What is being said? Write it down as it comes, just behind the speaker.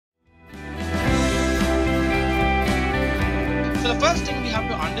first thing we have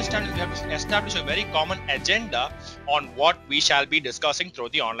to understand is we have to establish a very common agenda on what we shall be discussing through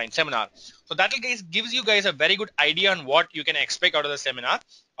the online seminar. So that gives you guys a very good idea on what you can expect out of the seminar.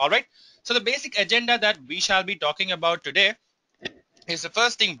 All right. So the basic agenda that we shall be talking about today is the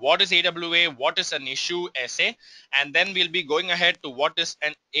first thing, what is AWA, what is an issue essay, and then we'll be going ahead to what is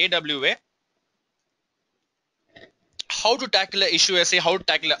an AWA, how to tackle an issue essay, how to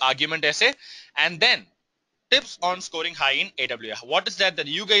tackle an argument essay, and then tips on scoring high in AWA. What is that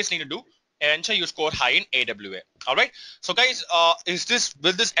you guys need to do? Ensure you score high in AWA. All right. So guys,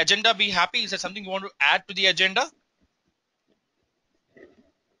 will this agenda be happy? Is there something you want to add to the agenda?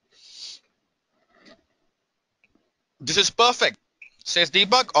 This is perfect, says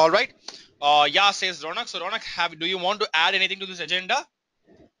Deepak. All right. Yeah, says Ronak. So Ronak, do you want to add anything to this agenda?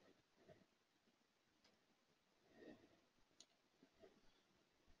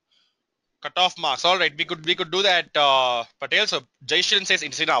 Cut off marks. All right, we could do that, Patel. So Jaishan says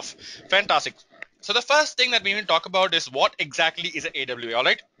it's enough. Fantastic. So the first thing that we need to talk about is what exactly is an AWA. All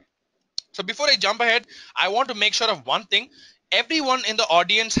right. So before I jump ahead, I want to make sure of one thing. Everyone in the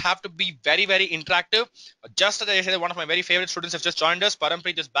audience have to be very, very interactive. Just as I said, one of my very favorite students has just joined us.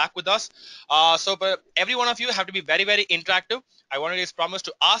 Parampreet is back with us. But every one of you have to be very, very interactive. I want you guys promise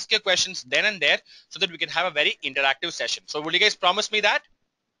to ask your questions then and there so that we can have a very interactive session. So will you guys promise me that?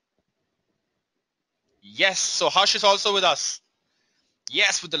 Yes. So Harsh is also with us.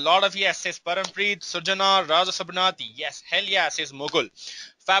 Yes, with a lot of yes, says Parampreet, Sujana, Raja Sabnath. Yes, hell yeah, says Mukul.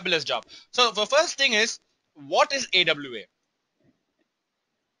 Fabulous job. So the first thing is, what is AWA?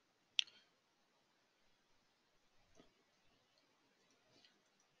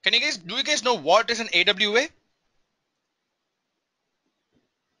 Do you guys know what is an AWA?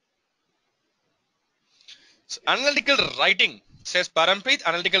 So, analytical writing, says Parampreet.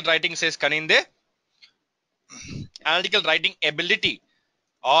 Analytical writing, says Kaninde. Analytical writing ability.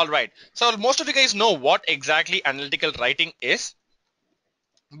 All right. So most of you guys know what exactly analytical writing is.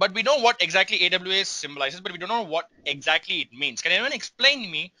 But we know what exactly AWA symbolizes, but we don't know what exactly it means. Can anyone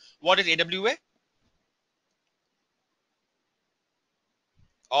explain me what is AWA?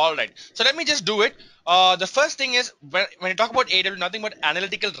 All right. So let me just do it. The first thing is when you talk about AWA, nothing but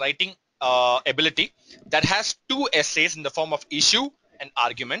analytical writing ability that has two essays in the form of issue and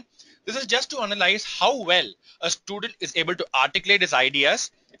argument. This is just to analyze how well a student is able to articulate his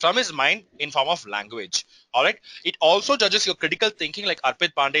ideas from his mind in form of language. All right. It also judges your critical thinking, like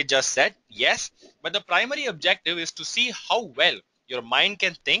Arpit Pandey just said. Yes, but the primary objective is to see how well your mind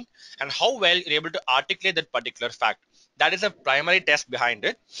can think and how well you're able to articulate that particular fact. That is a primary test behind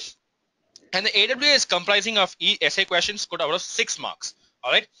it. And the AWA is comprising of essay questions scored out of 6 marks.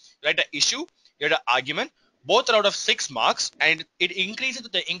 All right. You write an issue, you write an argument. Both are out of 6 marks, and it increases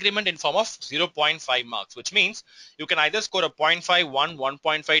with the increment in form of 0.5 marks, which means you can either score a 0.5, 1,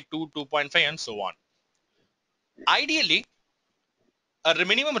 1.5, 2, 2.5, and so on. Ideally, a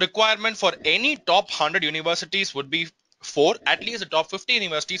minimum requirement for any top 100 universities would be 4. At least the top 50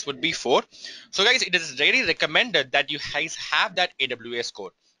 universities would be 4. So guys, it is really recommended that you guys have that AWA score.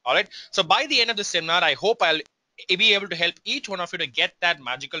 All right. So by the end of the seminar, I hope I'll be able to help each one of you to get that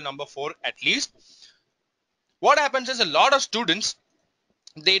magical number 4 at least. What happens is a lot of students,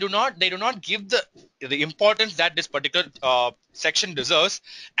 they do not give the importance that this particular section deserves,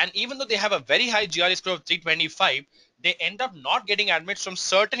 and even though they have a very high GRE score of 325, they end up not getting admits from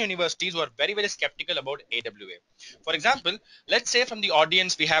certain universities who are very, very skeptical about AWA. For example, let's say from the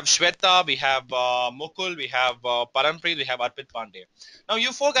audience we have Shweta, we have Mukul, we have Parampreet, we have Arpit Pandey. Now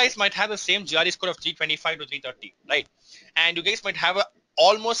you four guys might have the same GRE score of 325 to 330, right? And you guys might have a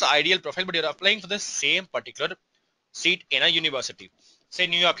almost ideal profile, but you're applying for the same particular seat in a university, say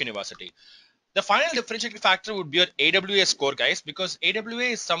New York University. The final differentiating factor would be your AWA score, guys, because AWA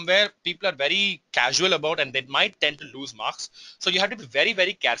is somewhere people are very casual about and they might tend to lose marks. So you have to be very,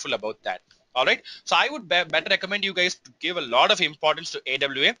 very careful about that. All right. So I would better recommend you guys to give a lot of importance to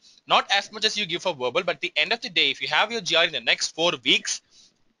AWA, not as much as you give for verbal, but at the end of the day, if you have your GR in the next 4 weeks,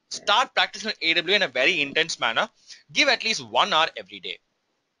 start practicing AWA in a very intense manner. Give at least 1 hour every day.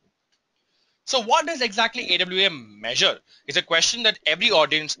 So what does exactly AWA measure is a question that every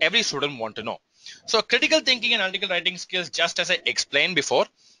audience, every student want to know. So critical thinking and analytical writing skills, just as I explained before,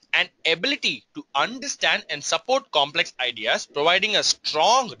 an ability to understand and support complex ideas, providing a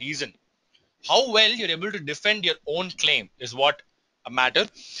strong reason. How well you're able to defend your own claim is what matter.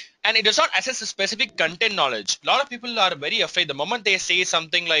 And it does not assess a specific content knowledge. A lot of people are very afraid the moment they say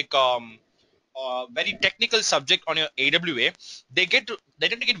something like very technical subject on your AWA, they tend to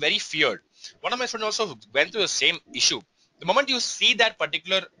get very feared. One of my friends also went through the same issue. The moment you see that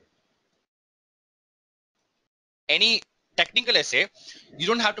particular any technical essay, you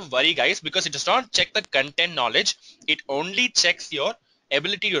don't have to worry, guys, because it does not check the content knowledge. It only checks your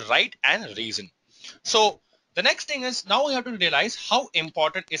ability to write and reason. So the next thing is, now we have to realize how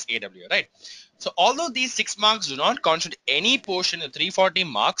important is AWA, right? So although these 6 marks do not constitute any portion of 340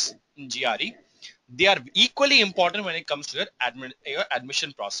 marks in GRE, they are equally important when it comes to your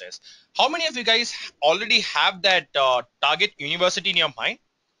admission process. How many of you guys already have that target university in your mind?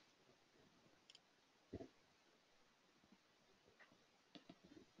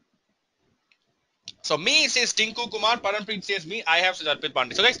 So me says Tinku Kumar, Parampreet says me, I have says Arpit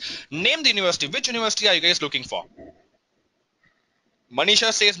Pandey. So guys, name the university. Which university are you guys looking for?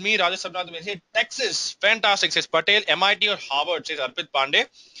 Manisha says me, Rajesh Sabnath says Texas. Fantastic, says Patel. MIT or Harvard, says Arpit Pandey.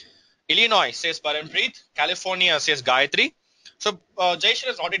 Illinois, says Parampreet. California, says Gayatri. So Jayshiran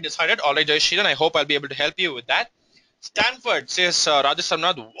has already decided. All right, Jayshiran, I hope I'll be able to help you with that. Stanford, says Rajesh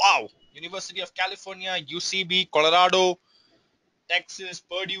Sabnath. Wow. University of California, UCB, Colorado, Texas,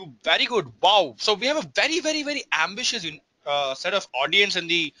 Purdue, very good. Wow. So we have a very, very, very ambitious set of audience in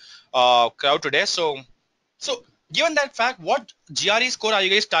the crowd today. So given that fact, what GRE score are you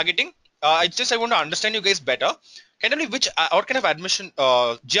guys targeting? I want to understand you guys better. Can you tell me which what kind of admission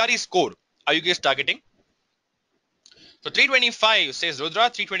GRE score are you guys targeting? So 325 says Rudra,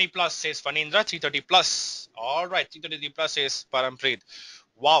 320 plus says Fanindra, 330 plus. All right, 333 plus says Parampreet.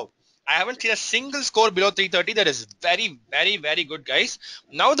 Wow. I haven't seen a single score below 330. That is very, very, very good, guys.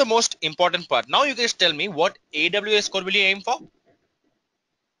 Now the most important part. Now you guys tell me, what AWA score will you aim for?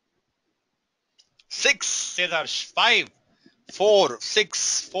 6 says Harsh. 5, 4,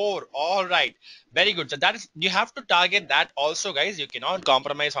 6, 4. All right. Very good. So that is, you have to target that also, guys. You cannot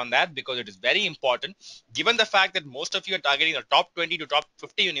compromise on that because it is very important. Given the fact that most of you are targeting the top 20 to top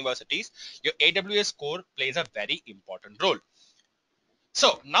 50 universities, your AWA score plays a very important role.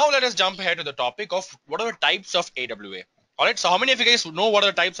 So now let us jump ahead to the topic of what are the types of AWA. All right. So how many of you guys know what are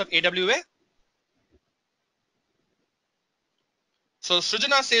the types of AWA? So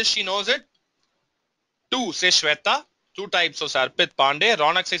Srijana says she knows it. 2 says Shweta. 2 types. So Sarpit Pandey.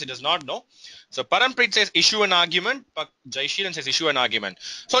 Ronak says he does not know. So Parampreet says issue an argument. Jaishiran says issue an argument.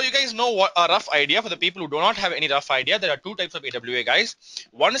 So you guys know what a rough idea. For the people who do not have any rough idea, there are 2 types of AWA, guys.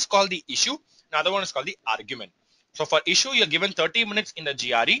 One is called the issue. Another one is called the argument. So for issue, you're given 30 minutes in the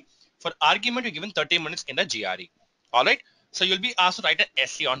GRE. For argument, you're given 30 minutes in the GRE. All right. So you'll be asked to write an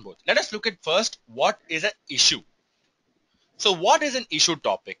essay on both. Let us look at first what is an issue. So what is an issue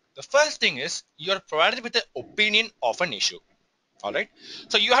topic? The first thing is you're provided with an opinion of an issue. All right.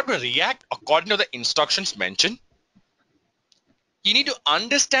 So you have to react according to the instructions mentioned. You need to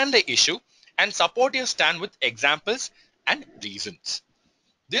understand the issue and support your stand with examples and reasons.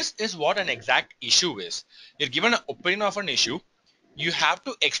 This is what an exact issue is. You're given an opinion of an issue. You have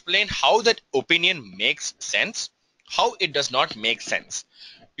to explain how that opinion makes sense, how it does not make sense.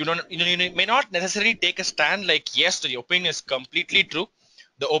 You may not necessarily take a stand like, yes, the opinion is completely true,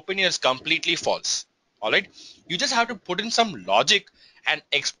 the opinion is completely false. All right. You just have to put in some logic and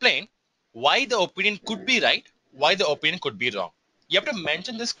explain why the opinion could be right, why the opinion could be wrong. You have to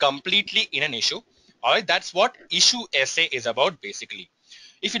mention this completely in an issue. All right. That's what issue essay is about, basically.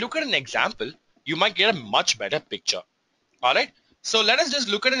 If you look at an example, you might get a much better picture. All right. So let us just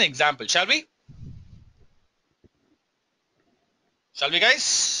look at an example, shall we? Shall we,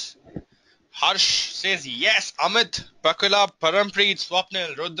 guys? Harsh says yes. Amit, Pakula, Parampreet,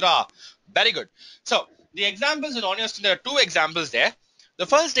 Swapnil, Rudra. Very good. So the examples in honest, there are 2 examples there. The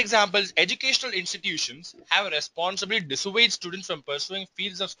first example is educational institutions have a responsibility to dissuade students from pursuing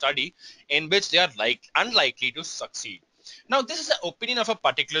fields of study in which they are unlikely to succeed. Now, this is the opinion of a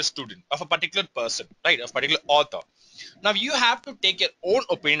particular student, of a particular person, right, of a particular author. Now, you have to take your own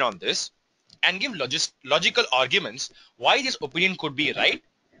opinion on this and give logical arguments why this opinion could be right,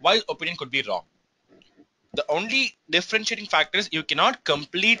 why this opinion could be wrong. The only differentiating factor is you cannot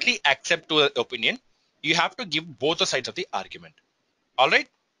completely accept to the opinion. You have to give both the sides of the argument. All right?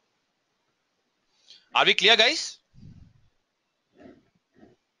 Are we clear, guys?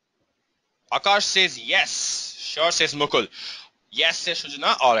 Akash says yes. Sure, says Mukul. Yes, says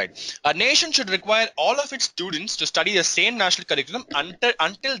Sujana. All right. A nation should require all of its students to study the same national curriculum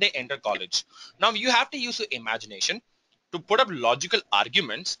until they enter college. Now, you have to use your imagination to put up logical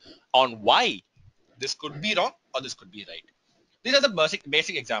arguments on why this could be wrong or this could be right. These are the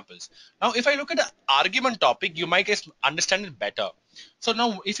basic examples. Now, if I look at the argument topic, you might understand it better. So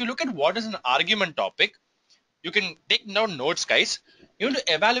now, if you look at what is an argument topic, you can take down notes, guys. You need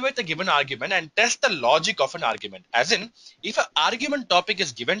to evaluate the given argument and test the logic of an argument. As in, if an argument topic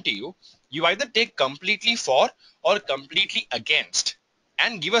is given to you, you either take completely for or completely against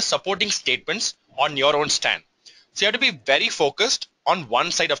and give us supporting statements on your own stand. So you have to be very focused on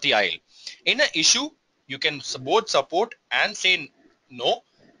one side of the aisle. In an issue, you can both support and say no,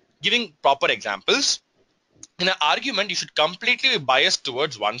 giving proper examples. In an argument, you should completely be biased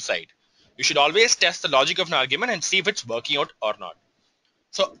towards one side. You should always test the logic of an argument and see if it's working out or not.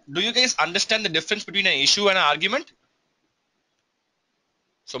 So, do you guys understand the difference between an issue and an argument?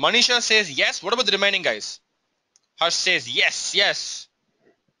 So, Manisha says yes. What about the remaining guys? Harsh says yes, yes.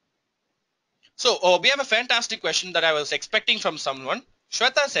 So, we have a fantastic question that I was expecting from someone.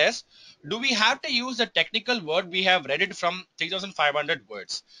 Shweta says, do we have to use the technical word we have read it from 3,500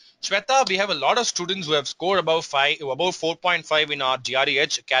 words? Shweta, we have a lot of students who have scored above 4.5 in our GRE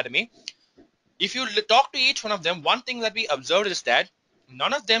Edge Academy. If you talk to each one of them, one thing that we observed is that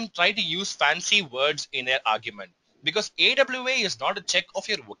none of them try to use fancy words in their argument, because AWA is not a check of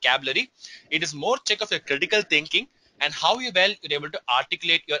your vocabulary. It is more check of your critical thinking and how well you're able to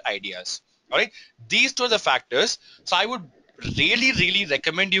articulate your ideas. All right, these two are the factors. So I would really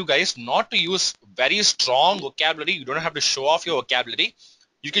recommend you guys not to use very strong vocabulary. You don't have to show off your vocabulary.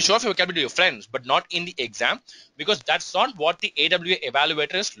 You can show off your vocabulary to your friends, but not in the exam, because that's not what the AWA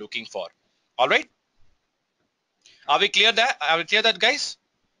evaluator is looking for. All right, are we clear that? Are we clear that, guys?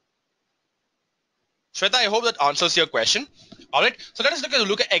 Shweta, I hope that answers your question. All right, so let us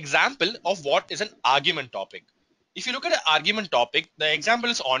look at example of what is an argument topic. If you look at an argument topic, the example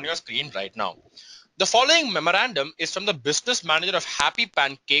is on your screen right now. The following memorandum is from the business manager of Happy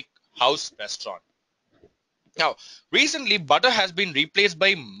Pancake House restaurant. Now, recently butter has been replaced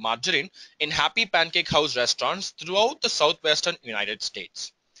by margarine in Happy Pancake House restaurants throughout the southwestern United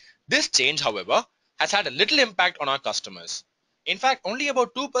States. This change, however, has had a little impact on our customers. In fact, only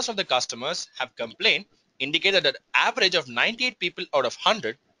about 2% of the customers have complained, indicating that an average of 98 people out of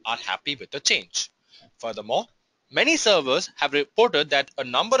 100 are happy with the change. Furthermore, many servers have reported that a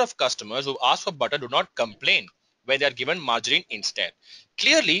number of customers who ask for butter do not complain when they are given margarine instead.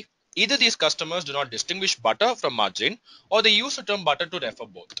 Clearly, either these customers do not distinguish butter from margarine, or they use the term butter to refer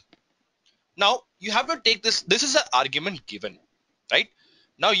both. Now, you have to take this is an argument given, right?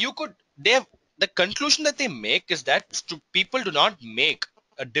 Now you could they have the conclusion that they make is that people do not make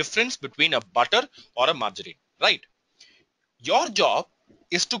a difference between a butter or a margarine, right? Your job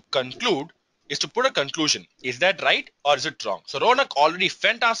is to conclude, is to put a conclusion. Is that right or is it wrong? So Ronak, already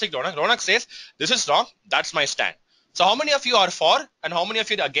fantastic. Ronak says this is wrong, that's my stand. So how many of you are for and how many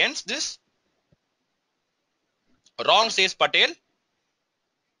of you are against this? Wrong, says Patel.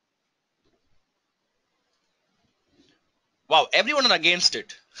 Wow, everyone is against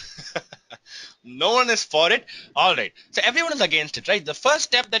it. No one is for it. All right. So everyone is against it, right? The first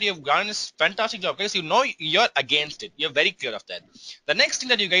step that you've done is fantastic job, because you know you're against it. You're very clear of that. The next thing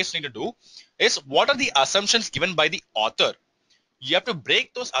that you guys need to do is, what are the assumptions given by the author? You have to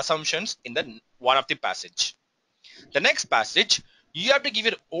break those assumptions in the one of the passage. The next passage, you have to give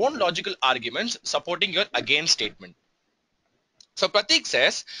your own logical arguments supporting your against statement. So Pratik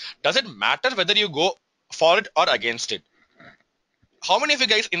says, does it matter whether you go for it or against it? How many of you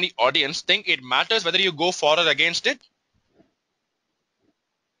guys in the audience think it matters whether you go for or against it?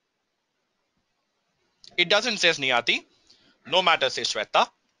 It doesn't, says Niyati. No matter, says Shweta.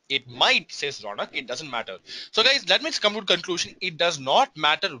 It might, says Ronak. It doesn't matter. So guys, let me come to the conclusion. It does not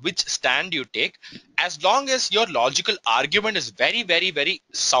matter which stand you take, as long as your logical argument is very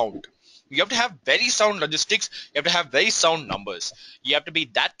sound. You have to have very sound logistics. You have to have very sound numbers. You have to be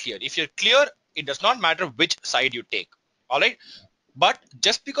that clear. If you're clear, it does not matter which side you take. All right. But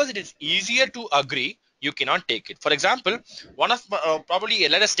just because it is easier to agree, you cannot take it. For example, one of probably,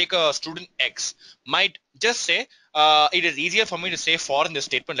 let us take a student X might just say, it is easier for me to say for in this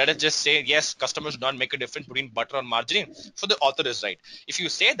statement. Let us just say yes, customers do not make a difference between butter and margarine. So the author is right. If you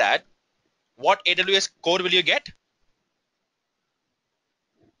say that, what AWS score will you get?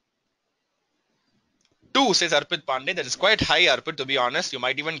 2, says Arpit Pandey. That is quite high, Arpit, to be honest. You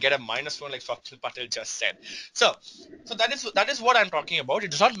might even get a -1, like Swapnil Patel just said. So that is what I'm talking about.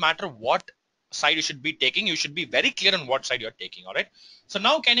 It does not matter what side you should be taking. You should be very clear on what side you're taking. All right. So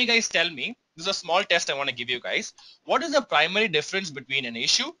now, can you guys tell me? This is a small test I want to give you guys. What is the primary difference between an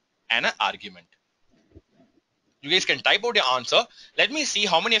issue and an argument? You guys can type out your answer. Let me see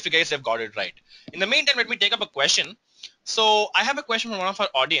how many of you guys have got it right. In the meantime, let me take up a question. So I have a question from one of our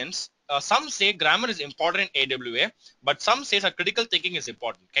audience. Some say grammar is important in AWA, but some say that critical thinking is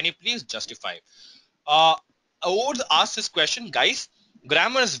important. Can you please justify? Uh, I would ask this question, guys.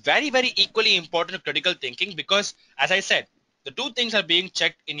 Grammar is very equally important to critical thinking, because, as I said, the two things are being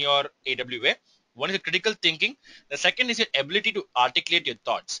checked in your AWA. One is critical thinking. The second is your ability to articulate your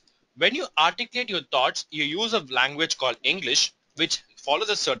thoughts. When you articulate your thoughts, you use a language called English, which follows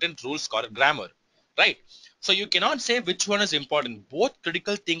a certain rules called grammar, right? So you cannot say which one is important. Both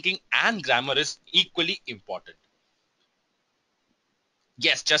critical thinking and grammar is equally important.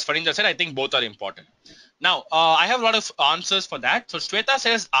 Yes, just Farinda said, I think both are important. Now, I have a lot of answers for that. So Shweta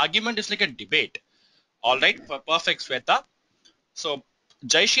says argument is like a debate. All right, perfect, Shweta. So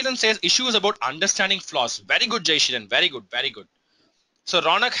Jai Sheelan says issue is about understanding flaws. Very good, Jai Sheelan. Very good, very good. So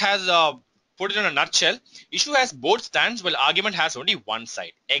Ronak has put it in a nutshell. Issue has both stands, while argument has only one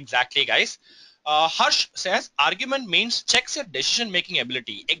side. Exactly, guys. Harsh says argument means checks your decision making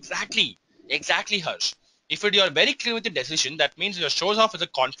ability. Exactly, exactly, Harsh. If you are very clear with the decision, that means you shows off as a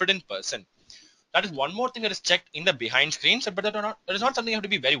confident person. That is one more thing that is checked in the behind screens, but that is not something you have to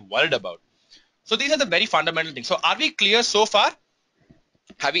be very worried about. So these are the very fundamental things. So are we clear so far?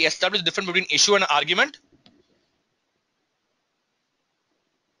 Have we established the difference between issue and argument?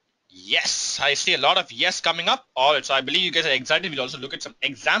 Yes, I see a lot of yes coming up. All right, so I believe you guys are excited. We'll also look at some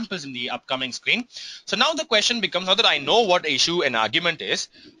examples in the upcoming screen. So now the question becomes, now that I know what issue and argument is,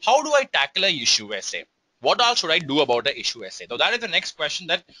 how do I tackle a issue essay? What all should I do about the issue essay? So that is the next question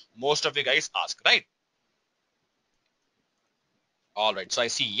that most of you guys ask, right? All right, so I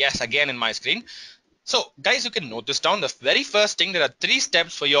see yes again in my screen. So guys, you can note this down. The very first thing, there are 3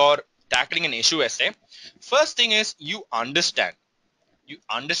 steps for your tackling an issue essay. First thing is you understand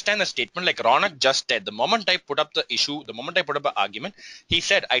the statement, like Ronak just said. The moment I put up the issue, the moment I put up an argument, he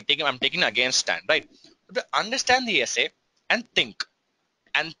said I'm taking against stand, right? But to understand the essay and think.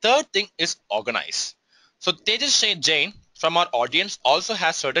 And third thing is organize. So Tejas Jain from our audience also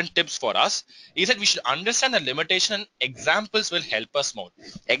has certain tips for us. He said we should understand the limitation and examples will help us more.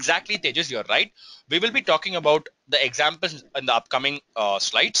 Exactly, Tejas, you're right. We will be talking about the examples in the upcoming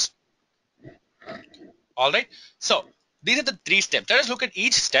slides. All right. So these are the 3 steps. Let us look at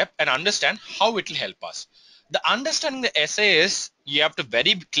each step and understand how it will help us. The understanding the essay is you have to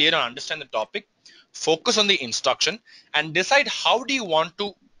very clear and understand the topic, focus on the instruction, and decide how do you want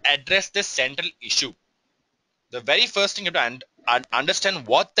to address this central issue. The very first thing you have to understand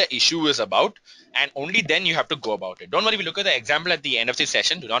what the issue is about, and only then you have to go about it. Don't worry, we look at the example at the end of the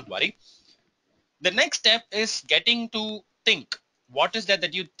session. Do not worry. The next step is getting to think. What is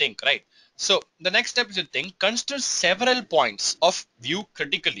that you think, right? So the next step is to think. Consider several points of view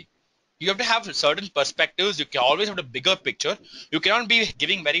critically. You have to have certain perspectives. You can always have a bigger picture. You cannot be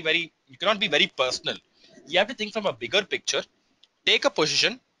giving you cannot be very personal. You have to think from a bigger picture, take a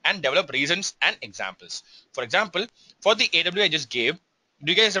position, and develop reasons and examples. For example, for the AW I just gave,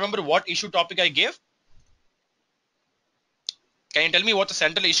 do you guys remember what issue topic I gave? Can you tell me what the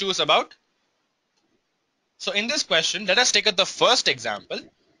central issue is about? So in this question, let us take up the first example.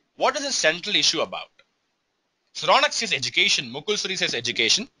 What is the central issue about? So Ronak says education. Mukul Suri says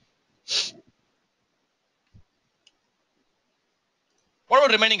education. What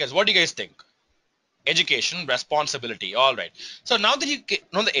about remaining guys? What do you guys think? Education, responsibility. All right. So now that you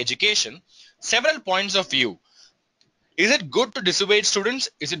know the education, several points of view. Is it good to dissuade students?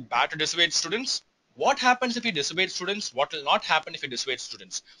 Is it bad to dissuade students? What happens if you dissuade students? What will not happen if you dissuade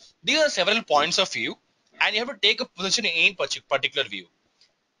students? These are several points of view, and you have to take a position in any particular view.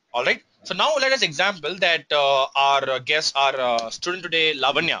 All right. So now let us example that our guest, our student today,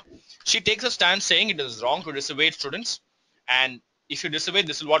 Lavanya, she takes a stand saying it is wrong to dissuade students, and if you dissuade,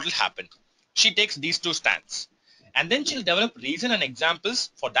 this is what will happen. She takes these 2 stands, and then she'll develop reason and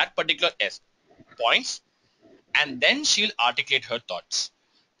examples for that particular points, and then she'll articulate her thoughts.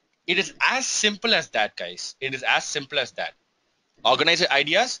 It is as simple as that, guys. It is as simple as that. Organize your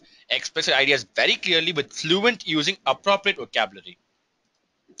ideas, express your ideas very clearly with fluent using appropriate vocabulary.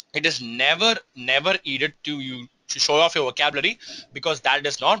 It is never needed to you to show off your vocabulary, because that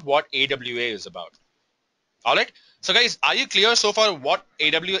is not what AWA is about. All right. So guys, are you clear so far what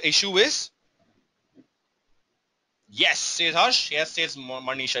AWA issue is? Yes, says Harsh. Yes, says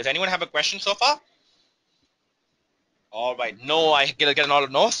Manisha. Does anyone have a question so far? All right. No, I get an all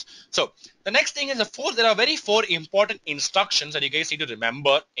no's. So the next thing is, of course, there are very 4 important instructions that you guys need to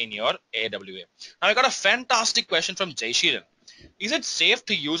remember in your AWA. Now I got a fantastic question from Jay Sheeran. Is it safe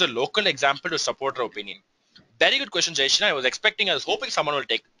to use a local example to support our opinion? Very good question, Jayshin. I was hoping someone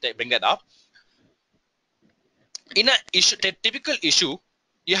will bring that up. In a typical issue,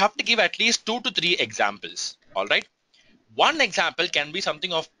 you have to give at least 2 to 3 examples. All right. One example can be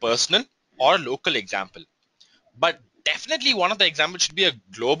something of personal or local example, but definitely one of the examples should be a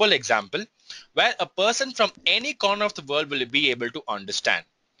global example where a person from any corner of the world will be able to understand.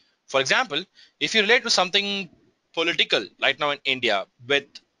 For example, if you relate to something political right now in India with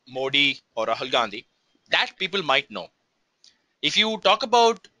Modi or Rahul Gandhi, that people might know. If you talk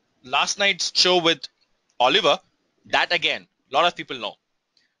about last night's show with Oliver, that again, a lot of people know.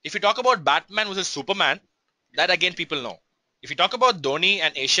 If you talk about Batman versus Superman, That again people know. If you talk about Dhoni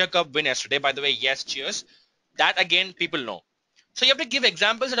and Asia Cup win yesterday, by the way, yes, cheers. That again people know. So you have to give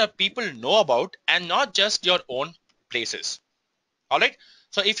examples that are people know about and not just your own places. All right.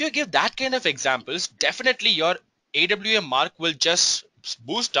 So if you give that kind of examples, definitely your AWA mark will just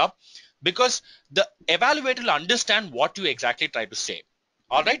boost up because the evaluator will understand what you exactly try to say.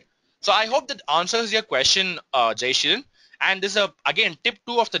 All right. So I hope that answers your question, Jay Shiran. And this is again tip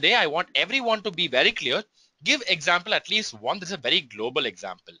 2 of the day. I want everyone to be very clear. Give example at least one. This is a very global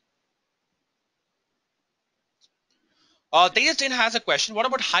example. Tejas has a question. What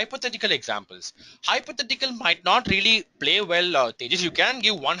about hypothetical examples? Hypothetical might not really play well, Tejas. You can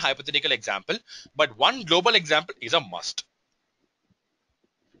give one hypothetical example, but one global example is a must.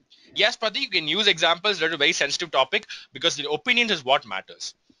 Yes, Pratik, you can use examples that are a very sensitive topic because the opinions is what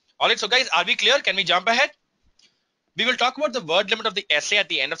matters. All right, so guys, are we clear? Can we jump ahead? We will talk about the word limit of the essay at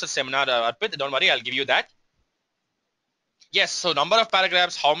the end of the seminar, Arpit. Don't worry, I'll give you that. Yes, so number of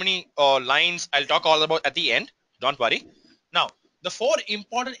paragraphs, how many lines, I'll talk all about at the end. Don't worry. Now, the 4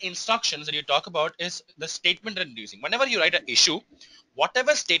 important instructions that you talk about is the statement reducing. Whenever you write an issue,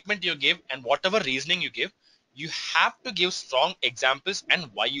 whatever statement you give and whatever reasoning you give, you have to give strong examples and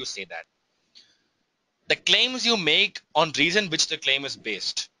why you say that. The claims you make on reason which the claim is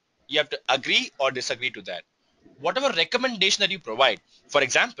based. You have to agree or disagree to that. Whatever recommendation that you provide. For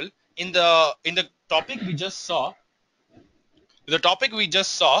example, in the topic we just saw,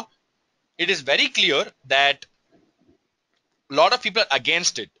 it is very clear that a lot of people are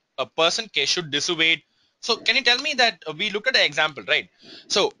against it. A person should dissuade. So can you tell me that we look at the example, right?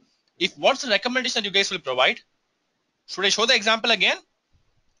 So if what's the recommendation that you guys will provide? Should I show the example again?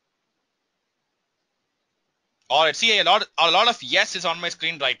 All right, see a lot of yes is on my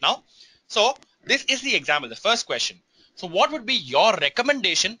screen right now. So this is the example, the first question. So what would be your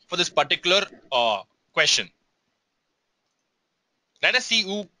recommendation for this particular question? Let us see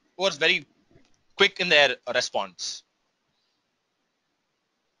who was very quick in their response.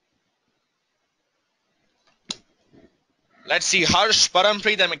 Let's see, Harsh,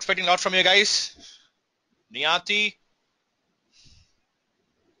 Parampreet, I'm expecting a lot from you guys. Niyati,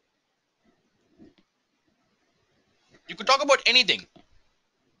 you could talk about anything.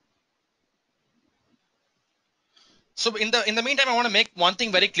 So in the meantime, I want to make one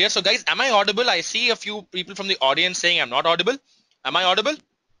thing very clear. So guys, am I audible? I see a few people from the audience saying I'm not audible. Am I audible?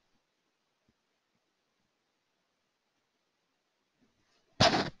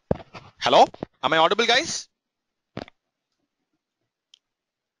 Hello? Am I audible, guys?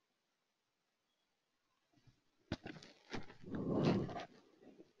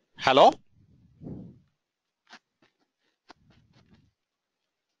 Hello?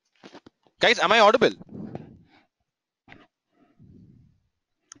 Guys, am I audible?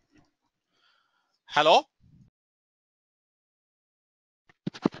 Hello?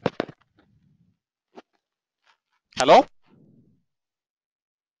 Hello?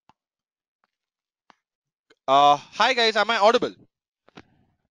 Hi guys, am I audible?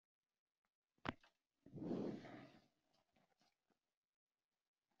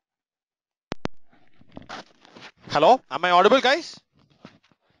 Hello? Am I audible, guys?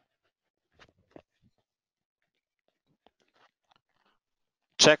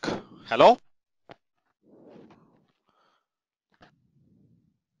 Check. Hello?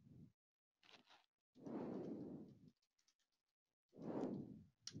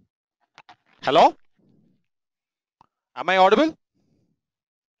 Hello? Am I audible?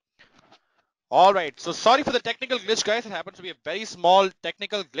 All right. So sorry for the technical glitch, guys. It happens to be a very small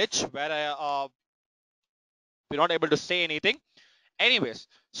technical glitch where we're not able to say anything. Anyways,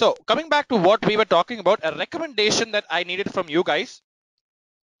 so coming back to what we were talking about, a recommendation that I needed from you guys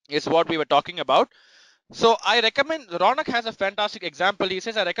is what we were talking about. So I recommend, Ronak has a fantastic example. He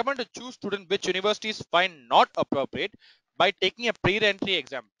says, I recommend to choose student which universities find not appropriate by taking a pre-entry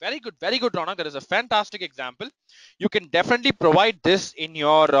exam. Very good, Ronak. That is a fantastic example. You can definitely provide this in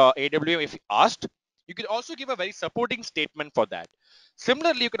your AWM if asked. You can also give a very supporting statement for that.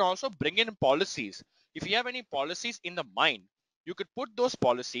 Similarly, you can also bring in policies. If you have any policies in the mind, you could put those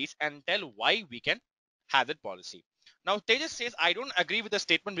policies and tell why we can have that policy. Now, Tejas says, I don't agree with the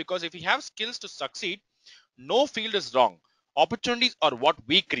statement because if you have skills to succeed, no field is wrong. Opportunities are what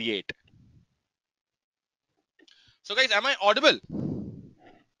we create. So, guys, am I audible?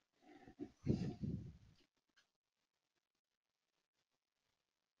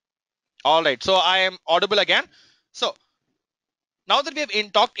 All right. So, I am audible again. So, now that we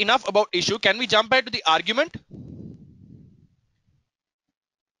have talked enough about issue, can we jump ahead to the argument?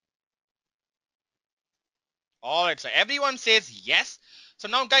 All right. So, everyone says yes. So,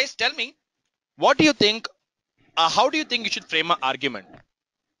 now, guys, tell me, what do you think How do you think you should frame an argument?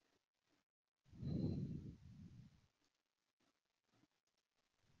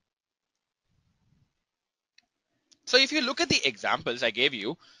 So if you look at the examples I gave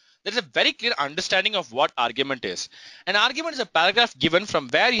you, there's a very clear understanding of what argument is. An argument is a paragraph given from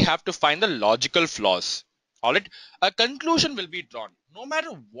where you have to find the logical flaws. All right. A conclusion will be drawn. No matter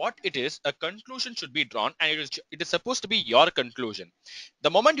what it is, a conclusion should be drawn, and it is supposed to be your conclusion.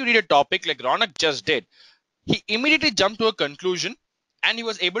 The moment you read a topic like Ronak just did, he immediately jumped to a conclusion and he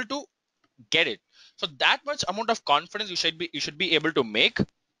was able to get it. So that much amount of confidence you should be able to make.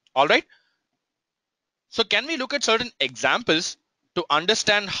 All right. So can we look at certain examples to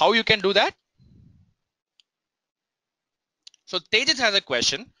understand how you can do that? So Tejas has a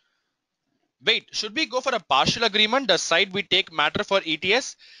question. Wait, should we go for a partial agreement? The side we take matter for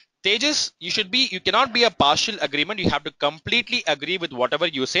ETS? Tejas, you cannot be a partial agreement. You have to completely agree with whatever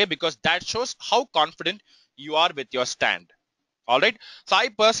you say, because that shows how confident you are with your stand. All right. So I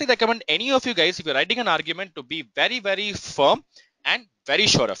personally recommend any of you guys, if you're writing an argument, to be very, very firm and very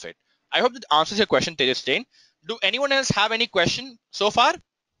sure of it. I hope that answers your question, Tejas Jain. Do anyone else have any question so far?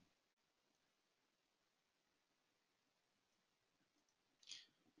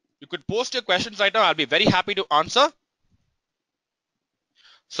 You could post your questions right now. I'll be very happy to answer.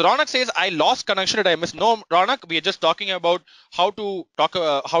 So Ronak says, I lost connection. Did I miss? No, Ronak, we are just talking about how to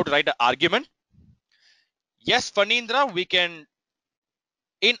write an argument. Yes, Fanindra, we can,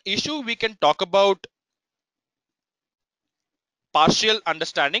 in issue, we can talk about partial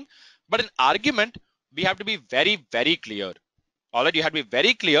understanding, but in argument, we have to be very, very clear. All right, you have to be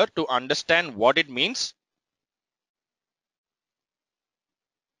very clear to understand what it means.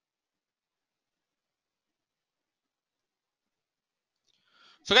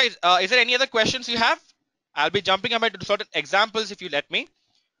 So guys, is there any other questions you have? I'll be jumping ahead to certain examples if you let me.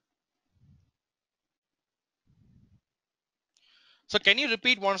 So can you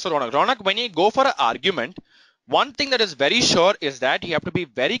repeat once, Ronak? Ronak, when you go for an argument, one thing that is very sure is that you have to be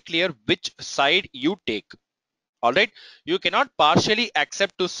very clear which side you take. All right. You cannot partially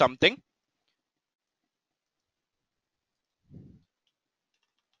accept to something.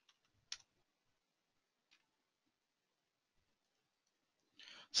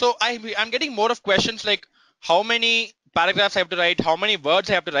 So I'm getting more of questions like how many paragraphs I have to write, how many words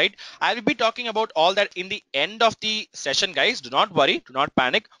I have to write. I will be talking about all that in the end of the session, guys. Do not worry. Do not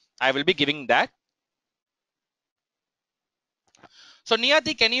panic. I will be giving that. So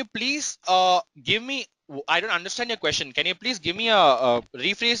Niyati, can you please give me, I don't understand your question. Can you please give me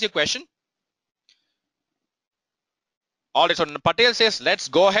rephrase your question? All right, so Patel says, let's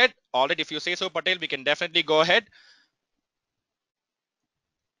go ahead. All right, if you say so, Patel, we can definitely go ahead.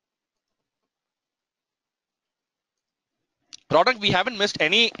 Product, we haven't missed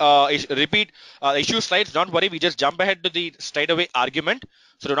any repeat issue slides. Don't worry, we just jump ahead to the straightaway argument.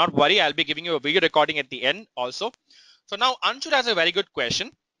 So do not worry, I'll be giving you a video recording at the end also. So now Anshul has a very good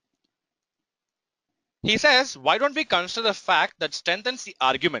question. He says, why don't we consider the fact that strengthens the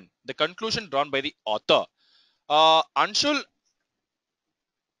argument, the conclusion drawn by the author? Anshul,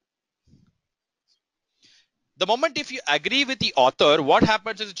 the moment if you agree with the author, what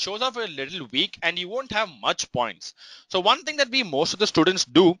happens is it shows up a little weak and you won't have much points. So one thing that we most of the students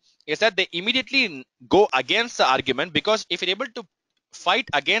do is that they immediately go against the argument, because if you're able to fight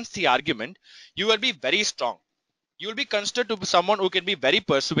against the argument, you will be very strong. You will be considered to be someone who can be very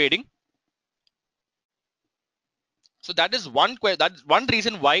persuading. So that's one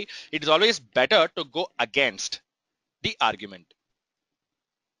reason why it is always better to go against the argument.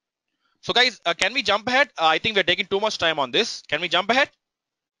 So guys, can we jump ahead? I think we're taking too much time on this. Can we jump ahead?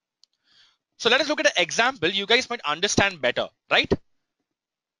 So let us look at an example you guys might understand better, right?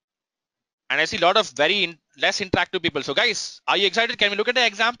 And I see a lot of less interactive people. So guys, are you excited? Can we look at the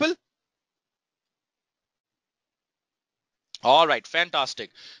example? All right,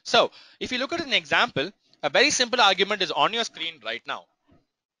 fantastic. So if you look at an example, a very simple argument is on your screen right now.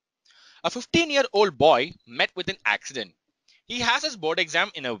 A 15-year-old boy met with an accident. He has his board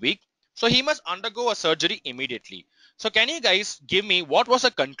exam in a week, so he must undergo a surgery immediately. So can you guys give me what was the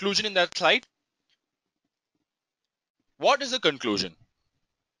conclusion in that slide? What is the conclusion?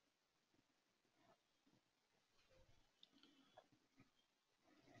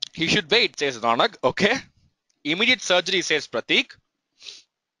 He should wait, says Ranak. Okay. Immediate surgery, says Pratik.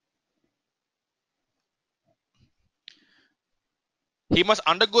 He must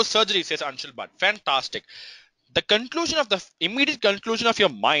undergo surgery, says Anshul Bhatt. Fantastic. The conclusion of the immediate conclusion of your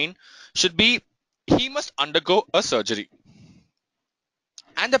mind should be he must undergo a surgery.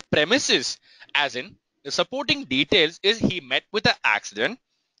 And the premises, as in the supporting details, is he met with an accident.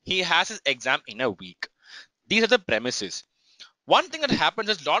 He has his exam in a week. These are the premises. One thing that happens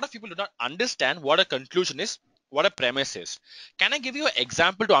is a lot of people do not understand what a conclusion is, what a premise is. Can I give you an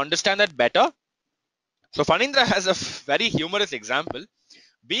example to understand that better? So Fanindra has a very humorous example.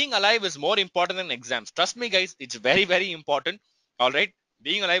 Being alive is more important than exams. Trust me, guys, it's very, very important. All right.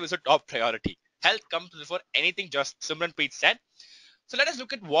 Being alive is a top priority. Health comes before anything, just Simranpreet said. So let us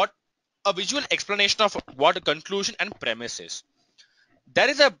look at what a visual explanation of what a conclusion and premise is. There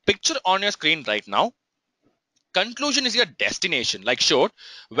is a picture on your screen right now. Conclusion is your destination, like short,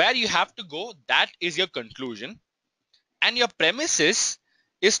 where you have to go. That is your conclusion. And your premises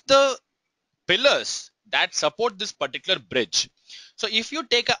is the pillars that support this particular bridge. So if you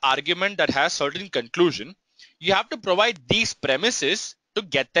take an argument that has certain conclusion, you have to provide these premises to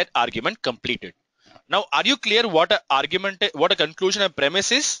get that argument completed. Now, are you clear what a argument, what a conclusion and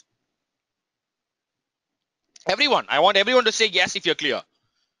premise is? Everyone, I want everyone to say yes if you're clear.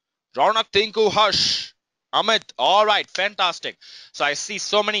 Ronak Tinku, hush. Amit, all right, fantastic. So I see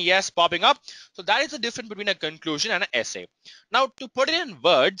so many yes popping up. So that is the difference between a conclusion and an essay. Now, to put it in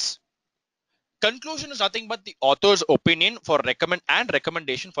words, conclusion is nothing but the author's opinion for recommend and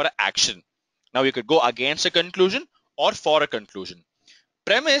recommendation for an action. Now you could go against a conclusion or for a conclusion.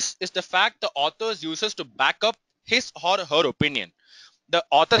 Premise is the fact the author uses to back up his or her opinion. The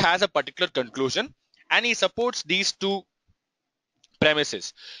author has a particular conclusion and he supports these two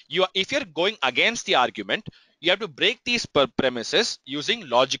premises. If you're going against the argument, you have to break these premises using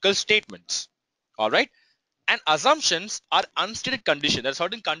logical statements. All right. And assumptions are unstated conditions. There are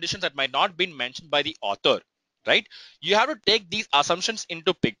certain conditions that might not be mentioned by the author, right? You have to take these assumptions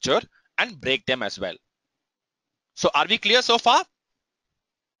into picture and break them as well. So are we clear so far?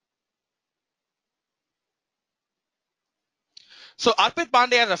 So Arpit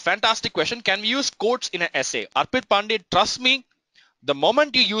Pandey has a fantastic question. Can we use quotes in an essay? Arpit Pandey, trust me, the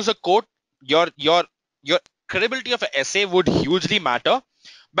moment you use a quote, your credibility of an essay would hugely matter.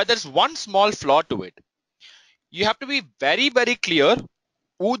 But there's one small flaw to it. You have to be very, very clear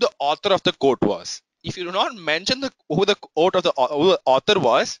who the author of the quote was. If you do not mention who the quote of who the author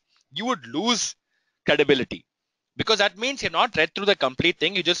was, you would lose credibility, because that means you're not read through the complete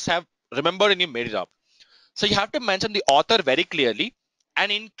thing. You just have remembered and you made it up. So you have to mention the author very clearly.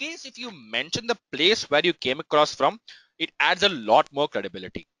 And in case if you mention the place where you came across from, it adds a lot more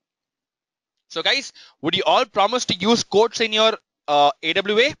credibility. So guys, would you all promise to use quotes in your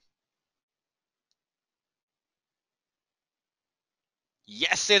AWA?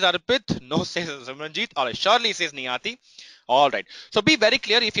 Yes, says Arpit. No, says Simranjeet. All right, surely says Niyati. All right. So be very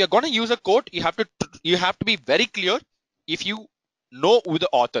clear. If you're going to use a quote, you have to be very clear if you know who the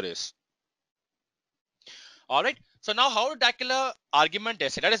author is. All right. So now how to tackle a argument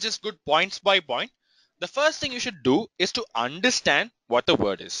essay? That is just good points by point. The first thing you should do is to understand what the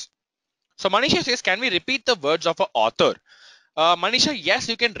word is. So Manisha says, can we repeat the words of an author? Manisha, yes,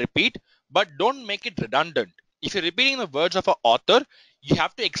 you can repeat, but don't make it redundant. If you're repeating the words of an author, you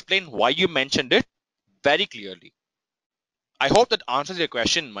have to explain why you mentioned it very clearly. I hope that answers your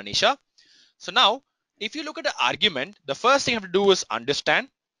question, Manisha. So now, if you look at the argument, the first thing you have to do is understand,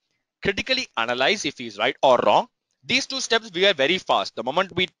 critically analyze if he's right or wrong. These two steps we are very fast. The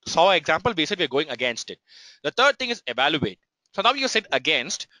moment we saw an example, we said we're going against it. The third thing is evaluate. So now you said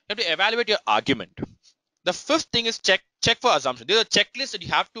against, you have to evaluate your argument. The fifth thing is check for assumption. There's a checklist that you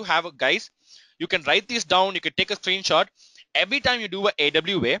have to have, guys. You can write these down. You can take a screenshot. Every time you do a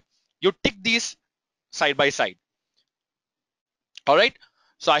AWA, you tick these side by side. All right.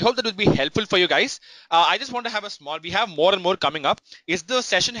 So I hope that will be helpful for you guys. I just want to have a small, we have more and more coming up. Is the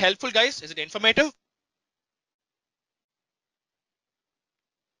session helpful, guys? Is it informative?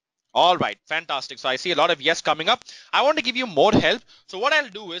 All right, fantastic. So I see a lot of yes coming up. I want to give you more help. So what I'll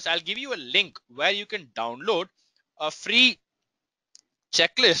do is I'll give you a link where you can download a free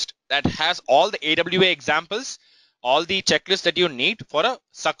checklist that has all the AWA examples, all the checklists that you need for a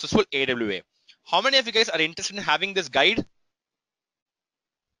successful AWA. How many of you guys are interested in having this guide?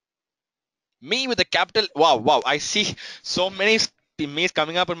 Me with a capital. Wow, wow. I see so many emails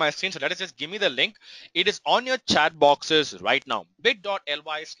coming up on my screen. So let us just give me the link. It is on your chat boxes right now.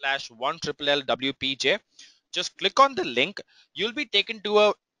 bit.ly/1LLWPJ. Just click on the link. You'll be taken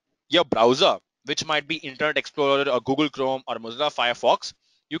to your browser, which might be Internet Explorer or Google Chrome or Mozilla Firefox.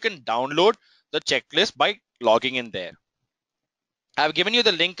 You can download the checklist by logging in there. I've given you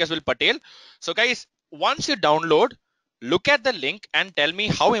the link as well, Patel. So guys, once you download, look at the link and tell me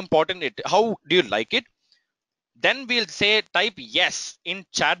how important how do you like it? Then we'll say type yes in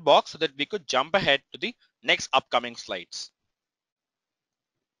chat box so that we could jump ahead to the next upcoming slides.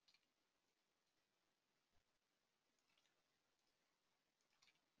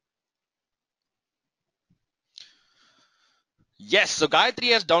 Yes, so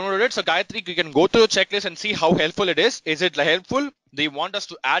Gayatri has downloaded it. So Gayatri, you can go through the checklist and see how helpful it is. Is it helpful? Do you want us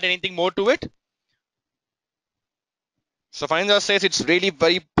to add anything more to it? So Fainza says it's really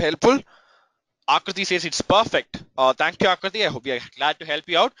very helpful. Akriti says it's perfect. Thank you, Akriti. I hope we are glad to help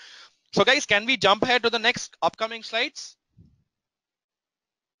you out. So guys, can we jump ahead to the next upcoming slides?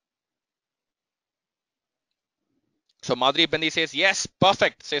 So Madhuri Bandi says yes,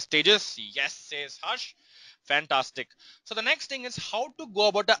 perfect. Says Tejas, yes, says Harsh. Fantastic. So the next thing is how to go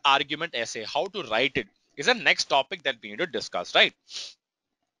about the argument essay, how to write it is the next topic that we need to discuss, right?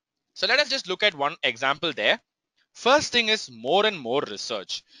 So let us just look at one example there. First thing is more and more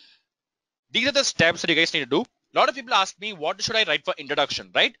research. These are the steps that you guys need to do. A lot of people ask me, what should I write for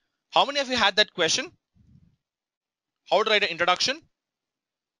introduction, right? How many of you had that question? How to write an introduction?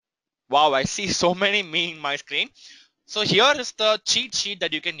 Wow, I see so many me in my screen. So here is the cheat sheet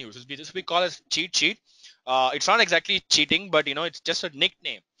that you can use. This we call as cheat sheet. It's not exactly cheating, but it's just a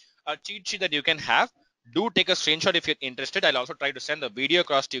nickname. A cheat sheet that you can have. Do take a screenshot if you're interested. I'll also try to send the video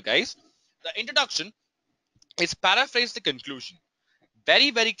across to you guys. The introduction is paraphrase the conclusion.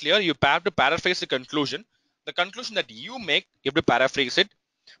 Very, very clear. You have to paraphrase the conclusion. The conclusion that you make, you have to paraphrase it.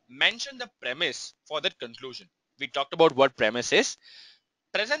 Mention the premise for that conclusion. We talked about what premise is.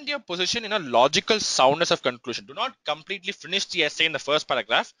 Present your position in a logical soundness of conclusion. Do not completely finish the essay in the first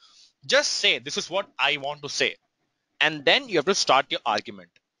paragraph. Just say, this is what I want to say. And then you have to start your argument.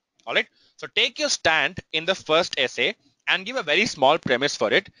 All right. So take your stand in the first essay and give a very small premise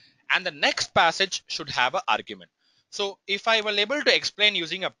for it. And the next passage should have an argument. So if I were able to explain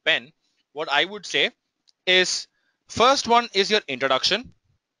using a pen, what I would say is first one is your introduction,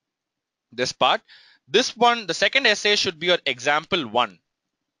 this part. This one, the second essay should be your example one.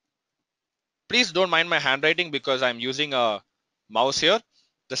 Please don't mind my handwriting because I'm using a mouse here.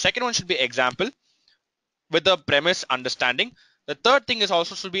 The second one should be example with the premise understanding. The third thing is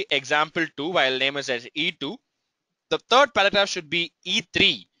also should be example 2 while name is as E2. The third paragraph should be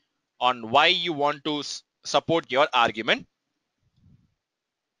E3 on why you want to support your argument.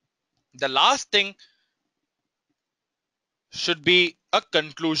 The last thing should be a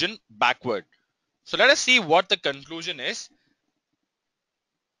conclusion backward. So let us see what the conclusion is.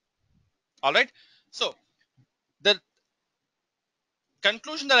 All right. So the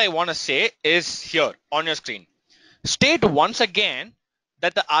conclusion that I want to say is here on your screen. State once again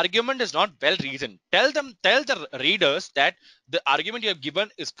that the argument is not well reasoned. Tell the readers that the argument you have given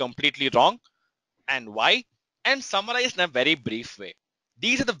is completely wrong and why, and summarize in a very brief way.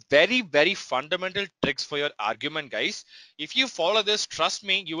 These are the very, very fundamental tricks for your argument, guys. If you follow this, trust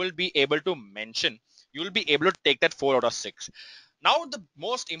me, you will be able to mention, you will be able to take that 4 out of 6. Now the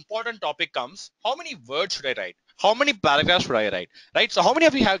most important topic comes, how many words should I write? How many paragraphs should I write? Right? So how many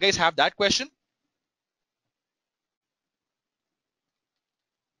of you guys have that question?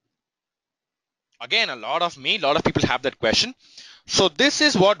 Again, a lot of people have that question. So this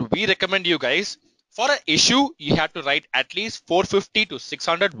is what we recommend you guys. For an issue, you have to write at least 450 to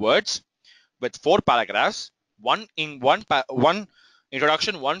 600 words with 4 paragraphs, one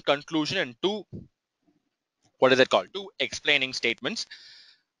introduction, one conclusion, and two, what is it called? Two explaining statements.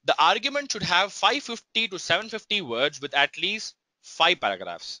 The argument should have 550 to 750 words with at least 5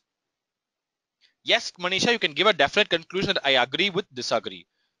 paragraphs. Yes, Manisha, you can give a definite conclusion that I agree with disagree.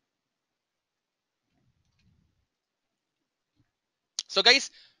 So guys,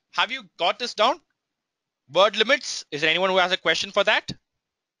 have you got this down? Word limits. Is there anyone who has a question for that?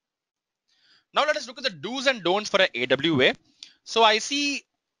 Now let us look at the do's and don'ts for an AWA. So I see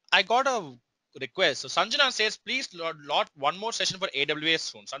I got a request. So Sanjana says, please lot one more session for AWA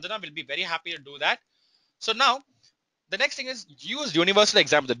soon. Sanjana will be very happy to do that. So now the next thing is use universal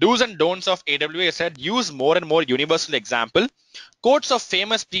example. The do's and don'ts of AWA said use more and more universal example. Quotes of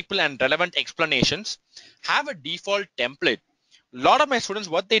famous people and relevant explanations. Have a default template. A lot of my students,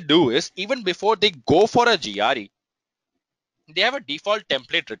 what they do is even before they go for a GRE, they have a default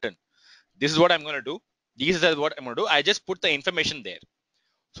template written. This is what I'm going to do. These are what I'm going to do. I just put the information there.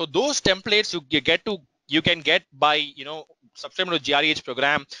 So those templates you can get by subscribing to GREH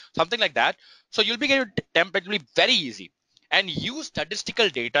program, something like that. So you'll be getting template will be very easy. And use statistical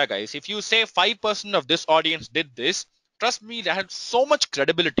data, guys. If you say 5% of this audience did this, trust me, that has so much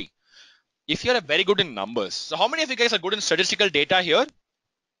credibility. If you're very good in numbers. So how many of you guys are good in statistical data here?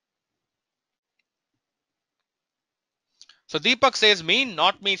 So Deepak says me,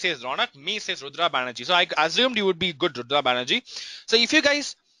 not me, says Ronak, me says Rudra Banerjee. So I assumed you would be good, Rudra Banerjee. So if you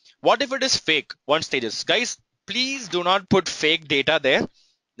guys, what if it is fake? One stages. Guys, please do not put fake data there.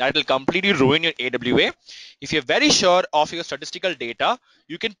 That will completely ruin your AWA. If you're very sure of your statistical data,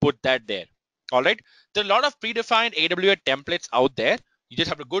 you can put that there. All right. There are a lot of predefined AWA templates out there. You just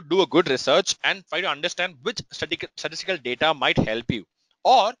have to go do a good research and try to understand which statistical data might help you.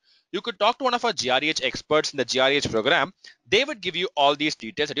 Or you could talk to one of our GREH experts in the GREH program. They would give you all these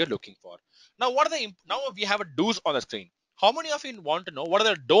details that you're looking for. Now, now we have a do's on the screen. How many of you want to know what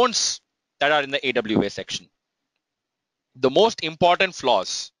are the don'ts that are in the AWA section? The most important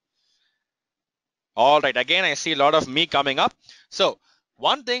flaws. All right, again, I see a lot of me coming up. So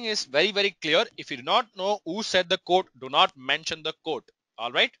one thing is very, very clear. If you do not know who said the quote, do not mention the quote.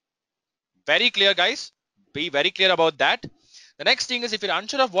 All right, very clear, guys. Be very clear about that. The next thing is if you're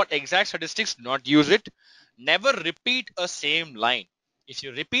unsure of what exact statistics, do not use it. Never repeat a same line. If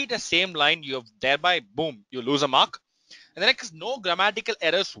you repeat a same line, you have thereby, boom, you lose a mark. And the next is no grammatical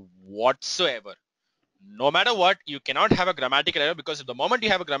errors whatsoever. No matter what, you cannot have a grammatical error, because the moment you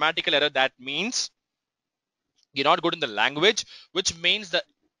have a grammatical error, that means you're not good in the language, which means that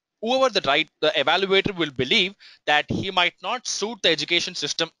whoever the evaluator will believe that he might not suit the education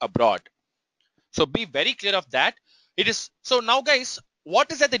system abroad. So be very clear of that. It is so now, guys.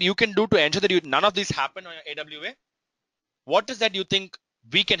 What is that you can do to ensure that none of these happen on your AWA? What is that you think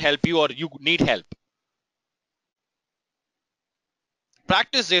we can help you, or you need help?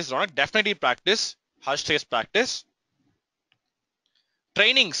 Practice says Ronak, definitely practice. Harsh says practice.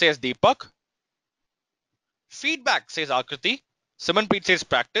 Training says Deepak. Feedback says Akriti. Simanpreet says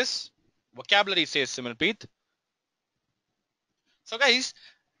practice. Vocabulary says Simanpreet. So guys,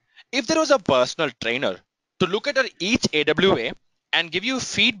 if there was a personal trainer to look at each AWA and give you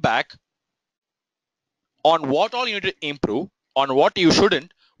feedback on what all you need to improve, on what you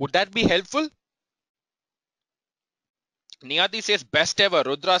shouldn't, would that be helpful? Niyati says best ever.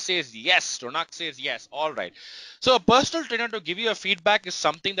 Rudra says yes. Ronak says yes. All right. So a personal trainer to give you a feedback is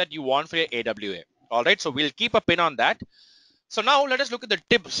something that you want for your AWA. All right. So we'll keep a pin on that. So now let us look at the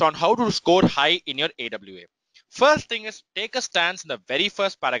tips on how to score high in your AWA. First thing is take a stance in the very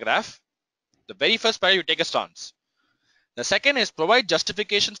first paragraph. The very first paragraph, you take a stance. The second is provide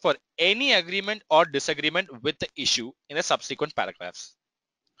justifications for any agreement or disagreement with the issue in the subsequent paragraphs.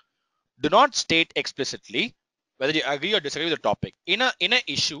 Do not state explicitly whether you agree or disagree with the topic. In a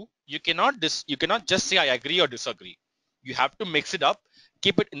issue, you cannot just say I agree or disagree. You have to mix it up,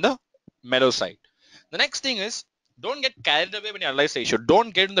 keep it in the mellow side. The next thing is don't get carried away when you analyze the issue.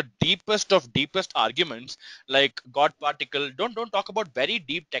 Don't get in the deepest of deepest arguments like God particle. Don't talk about very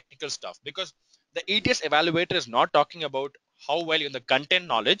deep technical stuff, because the ETS evaluator is not talking about how well in the content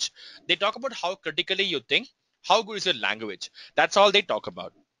knowledge. They talk about how critically you think, how good is your language. That's all they talk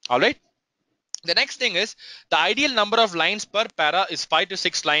about. All right. The next thing is the ideal number of lines per para is 5 to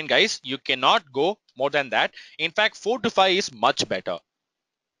 6 line, guys. You cannot go more than that. In fact, 4 to 5 is much better.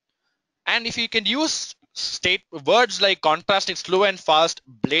 And if you can use state words like contrasting slow and fast,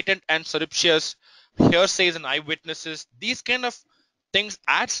 blatant and surreptitious, hearsays and eyewitnesses, these kind of things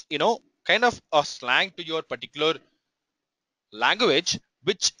adds, kind of a slang to your particular language,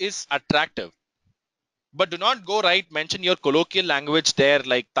 which is attractive. But do not go mention your colloquial language there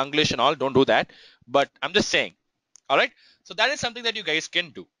like Tanglish and all. Don't do that. But I'm just saying. All right. So that is something that you guys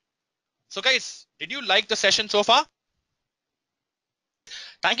can do. So guys, did you like the session so far?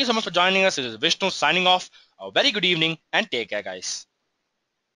 Thank you so much for joining us. This is Vishnu signing off. A very good evening and take care, guys.